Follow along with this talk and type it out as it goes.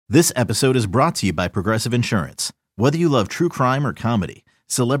This episode is brought to you by Progressive Insurance. Whether you love true crime or comedy,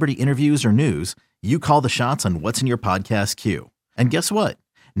 celebrity interviews or news, you call the shots on what's in your podcast queue. And guess what?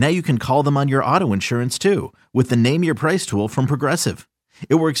 Now you can call them on your auto insurance too with the Name Your Price tool from Progressive.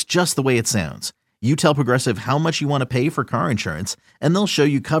 It works just the way it sounds. You tell Progressive how much you want to pay for car insurance, and they'll show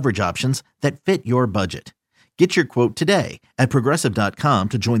you coverage options that fit your budget. Get your quote today at Progressive.com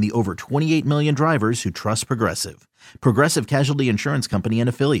to join the over 28 million drivers who trust Progressive. Progressive Casualty Insurance Company and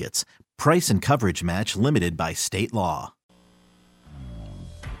Affiliates. Price and coverage match limited by state law.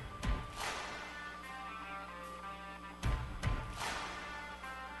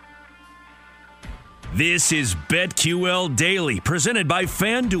 This is BetQL Daily, presented by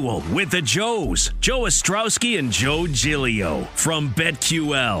FanDuel with the Joes, Joe Ostrowski and Joe Giglio from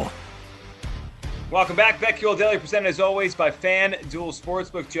BetQL. Welcome back. BetQL Daily, presented as always by FanDuel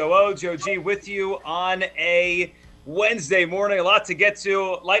Sportsbook. Joe O, Joe G with you on a Wednesday morning. A lot to get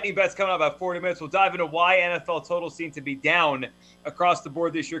to. Lightning bets coming up about 40 minutes. We'll dive into why NFL totals seem to be down across the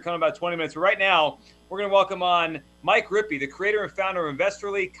board this year, coming about 20 minutes. But right now, we're going to welcome on Mike Rippey, the creator and founder of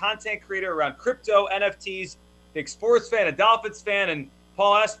Investorly, content creator around crypto, NFTs, big sports fan, a Dolphins fan, and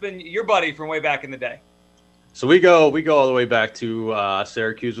Paul Aspen, your buddy from way back in the day. So we go all the way back to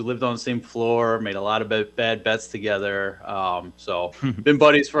Syracuse. We lived on the same floor, made a lot of bad bets together. So been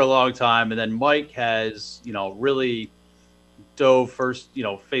buddies for a long time. And then Mike has, really dove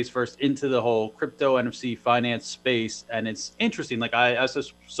face first into the whole crypto NFC finance space. And it's interesting. Like I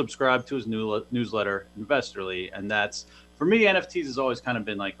subscribe to his newsletter, Investorly. And that's, for me, NFTs has always kind of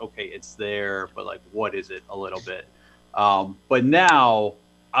been like, okay, it's there, but like, what is it a little bit? But now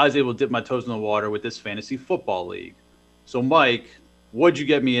I was able to dip my toes in the water with this fantasy football league. So, Mike, what'd you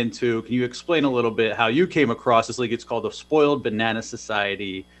get me into? Can you explain a little bit how you came across this league? It's called the Spoiled Banana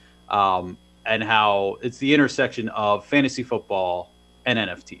Society, and how it's the intersection of fantasy football and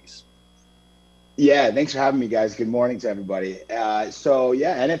NFTs. Yeah, thanks for having me, guys. Good morning to everybody.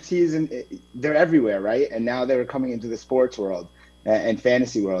 NFTs, they're everywhere, right? And now they're coming into the sports world and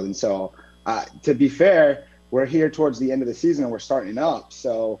fantasy world. And so, to be fair, we're here towards the end of the season and we're starting up.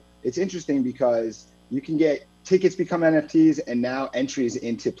 So it's interesting because you can get tickets become NFTs and now entries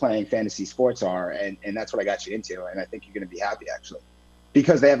into playing fantasy sports are. And that's what I got you into. And I think you're going to be happy, actually,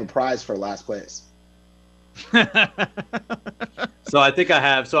 because they have a prize for last place. So I think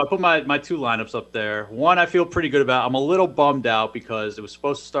I put my two lineups up there. One I feel pretty good about. I'm a little bummed out because it was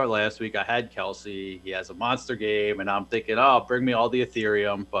supposed to start last week. I had Kelsey. He has a monster game, and I'm thinking, bring me all the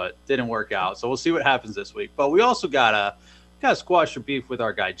Ethereum, but didn't work out. So we'll see what happens this week. But we also gotta squash your beef with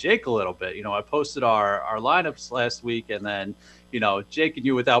our guy Jake a little bit. I posted our lineups last week, and then Jake and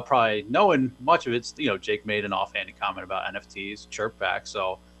you, without probably knowing much of it, Jake made an offhanded comment about NFTs, chirp back.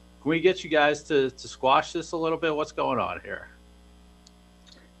 So can we get you guys to squash this a little bit? What's going on here?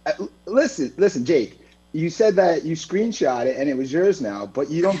 Listen, Jake, you said that you screenshot it and it was yours now, but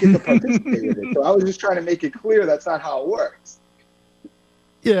you don't get to participate with it. So I was just trying to make it clear that's not how it works.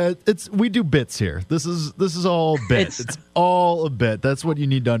 Yeah, we do bits here. This is all bits. It's all a bit. That's what you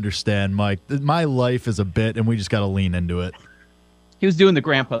need to understand, Mike. My life is a bit, and we just got to lean into it. He was doing the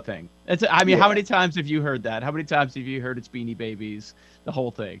grandpa thing. How many times have you heard that? How many times have you heard it's Beanie Babies, the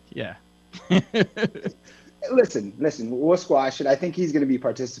whole thing? Yeah. Listen, we'll squash it. I think he's going to be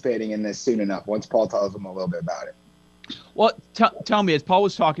participating in this soon enough once Paul tells him a little bit about it. Well, tell me, as Paul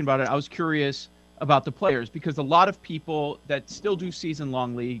was talking about it, I was curious about the players, because a lot of people that still do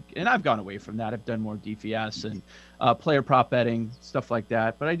season-long league, and I've gone away from that. I've done more DFS and player prop betting, stuff like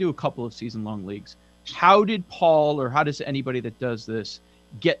that, but I do a couple of season-long leagues. How did Paul, or how does anybody that does this,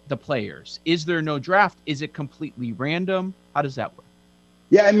 get the players? Is there no draft? Is it completely random? How does that work?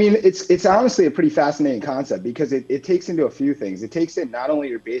 Yeah, I mean, it's honestly a pretty fascinating concept because it takes into a few things. It takes in not only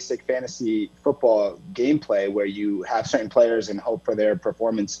your basic fantasy football gameplay where you have certain players and hope for their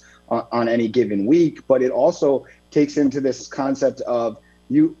performance on any given week, but it also takes into this concept of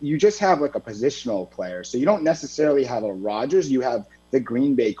you just have like a positional player. So you don't necessarily have a Rodgers, you have the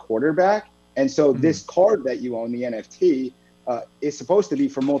Green Bay quarterback. And so this card that you own, the NFT, is supposed to be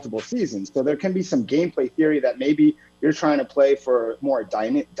for multiple seasons. So there can be some gameplay theory that maybe you're trying to play for more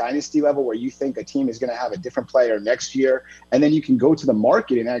dynasty level where you think a team is going to have a different player next year. And then you can go to the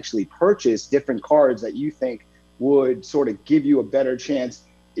market and actually purchase different cards that you think would sort of give you a better chance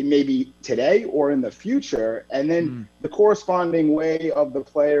maybe today or in the future. And then the corresponding way of the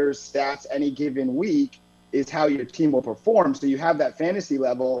player's stats any given week is how your team will perform. So you have that fantasy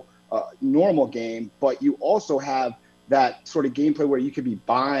level normal game, but you also have that sort of gameplay where you could be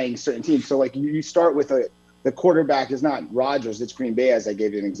buying certain teams. So like you start with the quarterback is not Rodgers, it's Green Bay, as I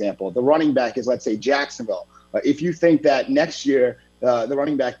gave you an example. The running back is, let's say, Jacksonville. If you think that next year the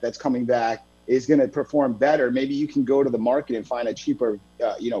running back that's coming back is going to perform better. Maybe you can go to the market and find a cheaper,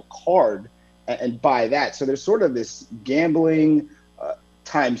 card and buy that. So there's sort of this gambling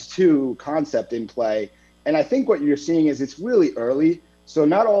times two concept in play. And I think what you're seeing is it's really early. So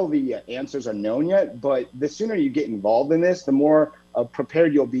not all the answers are known yet, but the sooner you get involved in this, the more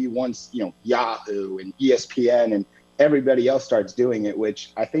prepared you'll be once, Yahoo and ESPN and everybody else starts doing it,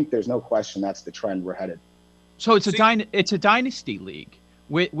 which I think there's no question that's the trend we're headed. So it's a dynasty league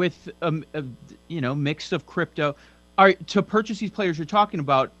with mix of crypto. To purchase these players you're talking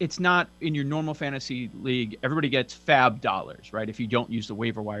about, it's not in your normal fantasy league. Everybody gets fab dollars, right? If you don't use the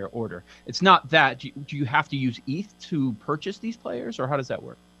waiver wire order, it's not that. Do you have to use ETH to purchase these players, or how does that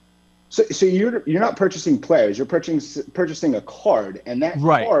work? So you're not purchasing players. You're purchasing a card, and that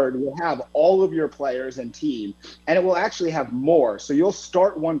card will have all of your players and team, and it will actually have more. So you'll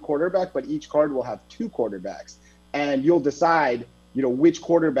start one quarterback, but each card will have two quarterbacks, and you'll decide, which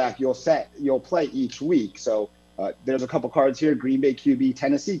quarterback you'll play each week. So there's a couple cards here: Green Bay QB,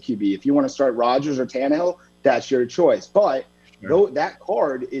 Tennessee QB. If you want to start Rodgers or Tannehill, that's your choice. But that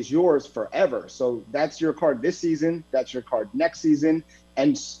card is yours forever. So that's your card this season. That's your card next season.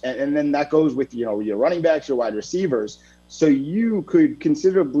 And then that goes with, your running backs, your wide receivers. So you could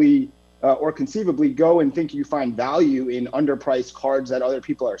conceivably go and think you find value in underpriced cards that other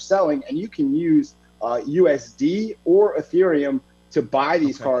people are selling. And you can use USD or Ethereum to buy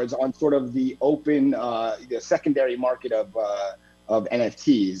these cards on sort of the open, the secondary market of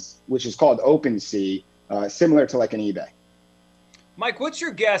NFTs, which is called OpenSea, similar to like an eBay. Mike, what's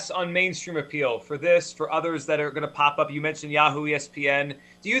your guess on mainstream appeal for this, for others that are going to pop up? You mentioned Yahoo, ESPN.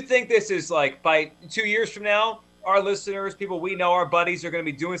 Do you think this is like by 2 years from now, our listeners, people we know, our buddies are going to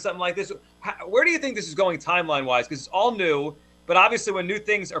be doing something like this? Where do you think this is going timeline-wise? Because it's all new, but obviously when new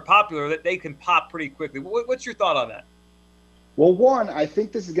things are popular, that they can pop pretty quickly. What's your thought on that? Well, one, I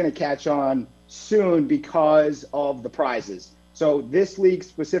think this is going to catch on soon because of the prizes. So this league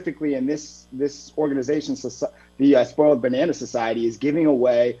specifically, and this organization, the Spoiled Banana Society, is giving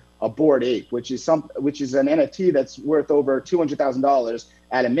away a Bored Ape, which is an NFT that's worth over $200,000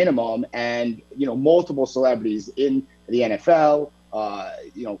 at a minimum, and multiple celebrities in the NFL,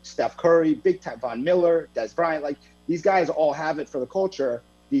 Steph Curry, big time, Von Miller, Des Bryant, like these guys all have it for the culture,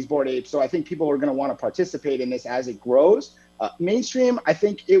 these Bored Apes. So I think people are going to want to participate in this as it grows. Mainstream, I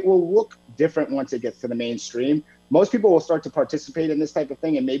think it will look different once it gets to the mainstream. Most people will start to participate in this type of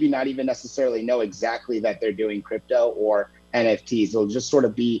thing and maybe not even necessarily know exactly that they're doing crypto or NFTs. It'll just sort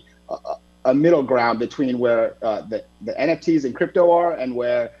of be a middle ground between where the NFTs and crypto are and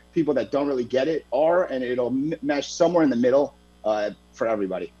where people that don't really get it are, and it'll mesh somewhere in the middle for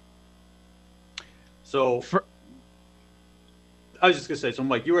everybody. So I was just going to say, so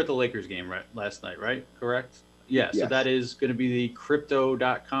Mike, you were at the Lakers game last night, right? Correct? Yeah, so that is going to be the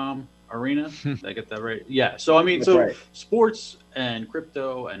crypto.com arena. Did I get that right? Yeah. So, I mean, sports and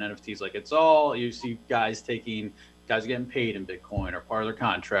crypto and NFTs, like it's all, you see guys getting paid in Bitcoin or part of their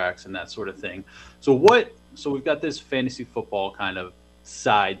contracts and that sort of thing. So we've got this fantasy football kind of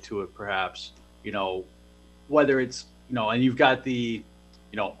side to it, perhaps, whether it's, and you've got the,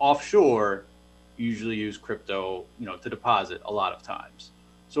 offshore, usually use crypto, to deposit a lot of times.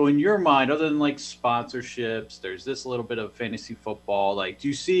 So in your mind, other than like sponsorships, there's this little bit of fantasy football. Like,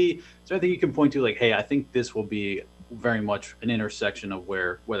 is there anything you can point to like, hey, I think this will be very much an intersection of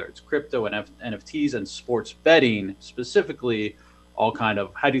whether it's crypto and NFTs and sports betting specifically, all kind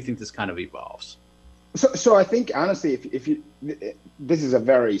of, how do you think this kind of evolves? So I think honestly, if you, this is a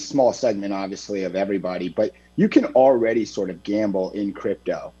very small segment, obviously, of everybody, but you can already sort of gamble in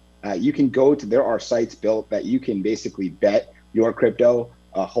crypto. You can there are sites built that you can basically bet your crypto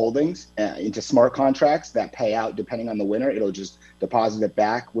holdings into smart contracts that pay out depending on the winner. It'll just deposit it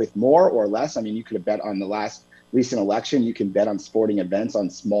back with more or less. I mean, you could have bet on the last recent election. You can bet on sporting events on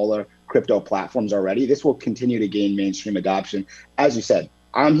smaller crypto platforms already. This will continue to gain mainstream adoption. As you said,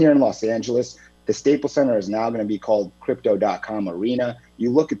 I'm here in Los Angeles. The Staples Center is now going to be called Crypto.com Arena.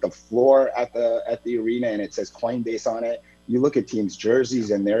 You look at the floor at the arena and it says Coinbase on it. You look at teams'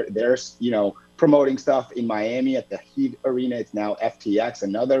 jerseys and they're promoting stuff in Miami at the Heat Arena. It's now FTX,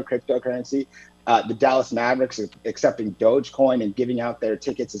 another cryptocurrency. The Dallas Mavericks are accepting Dogecoin and giving out their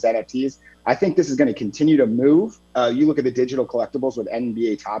tickets as NFTs. I think this is going to continue to move. You look at the digital collectibles with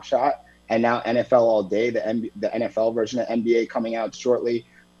NBA Top Shot and now NFL All Day, the NFL version of NBA coming out shortly.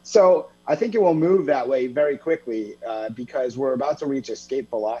 So I think it will move that way very quickly because we're about to reach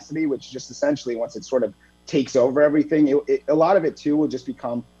escape velocity, which just essentially once it sort of takes over everything, a lot of it too will just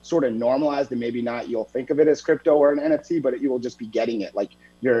become sort of normalized, and maybe not you'll think of it as crypto or an NFT, but you will just be getting it. Like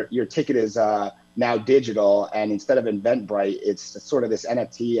your ticket is now digital. And instead of Eventbrite, it's sort of this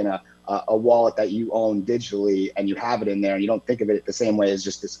NFT and a wallet that you own digitally, and you have it in there, and you don't think of it the same way as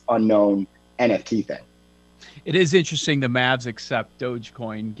just this unknown NFT thing. It is interesting the Mavs accept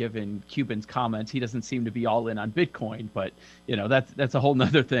Dogecoin given Cuban's comments. He doesn't seem to be all in on Bitcoin, but that's a whole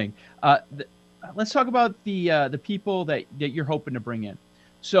nother thing. Let's talk about the people that you're hoping to bring in.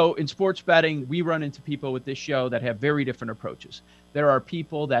 So in sports betting, we run into people with this show that have very different approaches. There are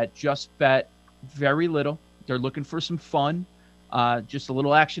people that just bet very little. They're looking for some fun, just a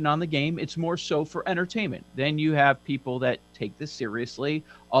little action on the game. It's more so for entertainment. Then you have people that take this seriously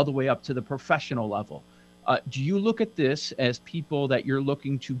all the way up to the professional level. Do you look at this as people that you're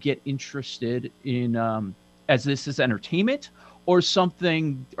looking to get interested in as this is entertainment or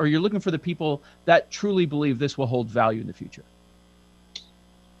something, or you're looking for the people that truly believe this will hold value in the future?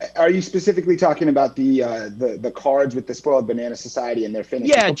 Are you specifically talking about the cards with the Spoiled Banana Society and their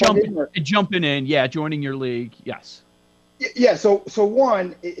fantasy? Yeah, jumping in. Yeah, joining your league. Yes. Yeah. So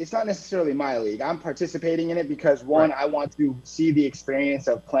one, it's not necessarily my league. I'm participating in it because one, I want to see the experience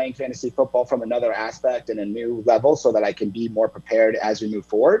of playing fantasy football from another aspect and a new level, so that I can be more prepared as we move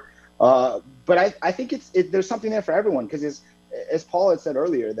forward. But I think there's something there for everyone, because as Paul had said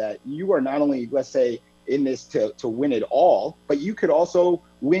earlier, that you are not only, let's say, in this to win it all, but you could also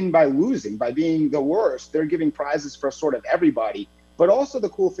win by losing, by being the worst. They're giving prizes for sort of everybody. But also the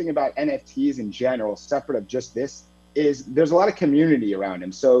cool thing about NFTs in general, separate of just this, is there's a lot of community around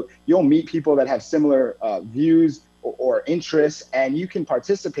them. So you'll meet people that have similar views or interests, and you can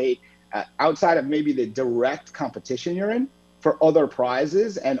participate outside of maybe the direct competition you're in for other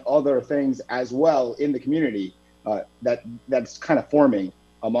prizes and other things as well in the community that's kind of forming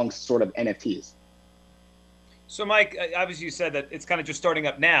amongst sort of NFTs. So, Mike, obviously you said that it's kind of just starting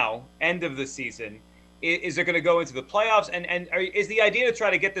up now, end of the season. Is it going to go into the playoffs? And is the idea to try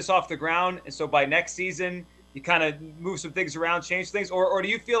to get this off the ground, and so by next season you kind of move some things around, change things? Or do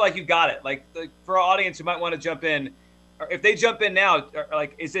you feel like you got it? Like for our audience who might want to jump in, or if they jump in now,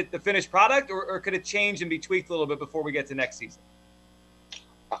 like, is it the finished product, or could it change and be tweaked a little bit before we get to next season?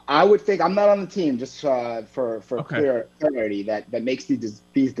 I would think, I'm not on the team, just for clarity, that makes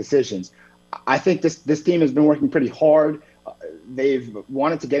these decisions. I think this team has been working pretty hard. They've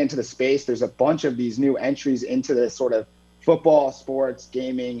wanted to get into the space. There's a bunch of these new entries into the sort of football, sports,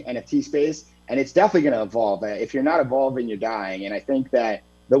 gaming, NFT space, and it's definitely going to evolve. If you're not evolving, you're dying. And I think that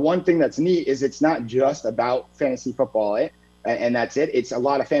the one thing that's neat is it's not just about fantasy football, and that's it. It's a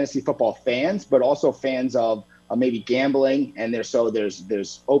lot of fantasy football fans, but also fans of maybe gambling. And there's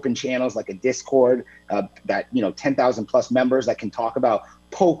open channels like a Discord that 10,000 plus members that can talk about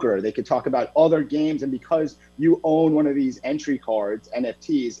poker. They could talk about other games, and because you own one of these entry cards,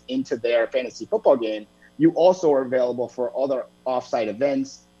 NFTs, into their fantasy football game, you also are available for other offsite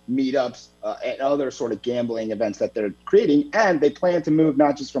events, meetups, and other sort of gambling events that they're creating. And they plan to move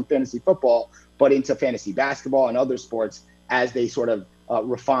not just from fantasy football, but into fantasy basketball and other sports as they sort of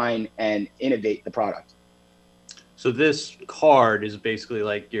refine and innovate the product. So this card is basically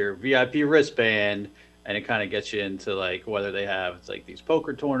like your VIP wristband, and it kind of gets you into like whether they have like these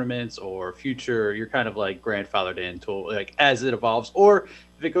poker tournaments or future, you're kind of like grandfathered into like as it evolves. Or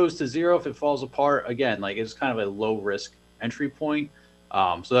if it goes to zero, if it falls apart, again, like it's kind of a low risk entry point.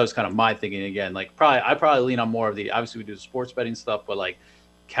 So that was kind of my thinking again. Like I probably lean on more of the, obviously we do sports betting stuff, but like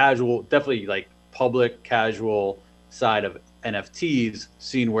casual, definitely like public casual side of NFTs,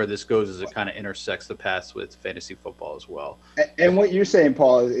 seeing where this goes as it kind of intersects the paths with fantasy football as well. And what you're saying,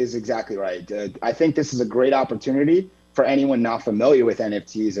 Paul, is exactly right. I think this is a great opportunity for anyone not familiar with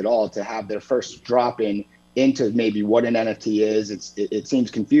NFTs at all to have their first drop into maybe what an NFT is. It seems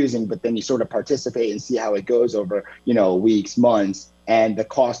confusing, but then you sort of participate and see how it goes over, weeks, months, and the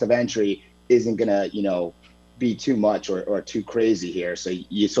cost of entry isn't going to, be too much or too crazy here. So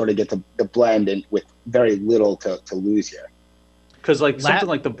you sort of get to blend in with very little to lose here. Because something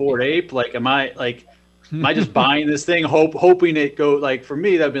like the Bored Ape, am I just buying this thing, hoping it go, like for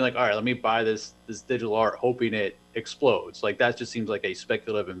me, that'd be like, all right, let me buy this digital art, hoping it explodes. Like that just seems like a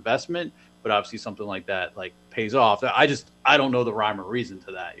speculative investment, but obviously something like that pays off. I don't know the rhyme or reason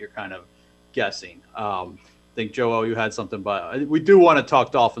to that. You're kind of guessing. I think Joe, you had something, but we do want to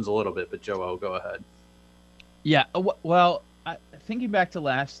talk Dolphins a little bit, but Joe, go ahead. Yeah, well, thinking back to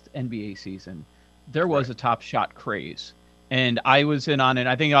last NBA season, there was a Top Shot craze. And I was in on it.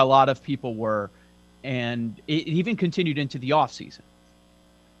 I think a lot of people were. And it even continued into the offseason.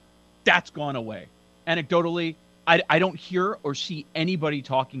 That's gone away. Anecdotally, I don't hear or see anybody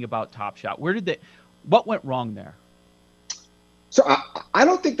talking about Top Shot. What went wrong there? So I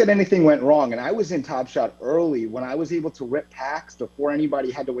don't think that anything went wrong. And I was in Top Shot early when I was able to rip packs before anybody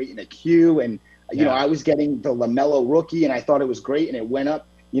had to wait in a queue. And You know, I was getting the LaMelo rookie, and I thought it was great, and it went up,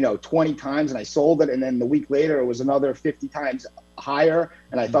 20 times, and I sold it, and then the week later it was another 50 times higher,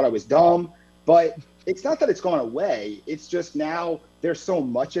 and I thought I was dumb. But it's not that it's gone away. It's just now there's so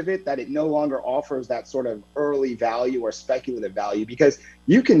much of it that it no longer offers that sort of early value or speculative value, because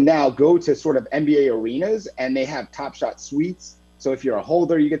you can now go to sort of NBA arenas and they have Top Shot suites. So if you're a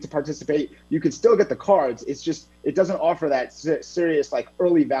holder, you get to participate. You can still get the cards. It's just, it doesn't offer that serious like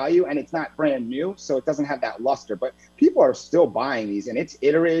early value, and it's not brand new, so it doesn't have that luster. But people are still buying these, and it's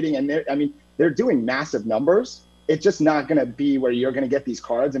iterating, and they're doing massive numbers. It's just not going to be where you're going to get these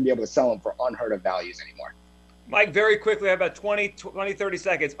cards and be able to sell them for unheard of values anymore. Mike, very quickly, I have about 30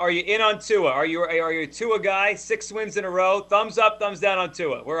 seconds. Are you in on Tua? Are you a Tua guy? 6 wins in a row. Thumbs up, thumbs down on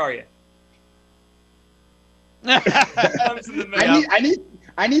Tua. Where are you? Thumbs in the middle.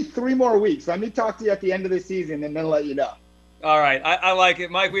 I need 3 more weeks. Let me talk to you at the end of the season and then let you know. All right. I like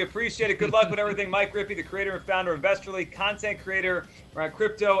it. Mike, we appreciate it. Good luck with everything. Mike Rippey, the creator and founder of Investorly, content creator around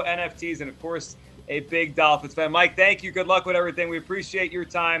crypto, NFTs, and, of course, a big Dolphins fan. Mike, thank you. Good luck with everything. We appreciate your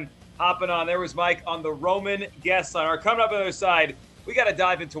time hopping on. There was Mike on the Roman guest line. All right, coming up on the other side, we got to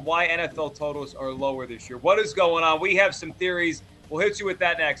dive into why NFL totals are lower this year. What is going on? We have some theories. We'll hit you with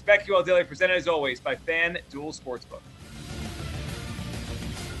that next. BetQL Daily, presented as always by FanDuel Sportsbook.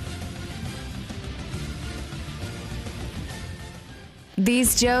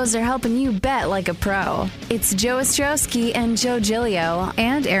 These Joes are helping you bet like a pro. It's Joe Ostrowski and Joe Giglio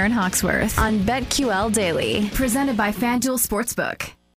and Aaron Hawksworth on BetQL Daily, presented by FanDuel Sportsbook.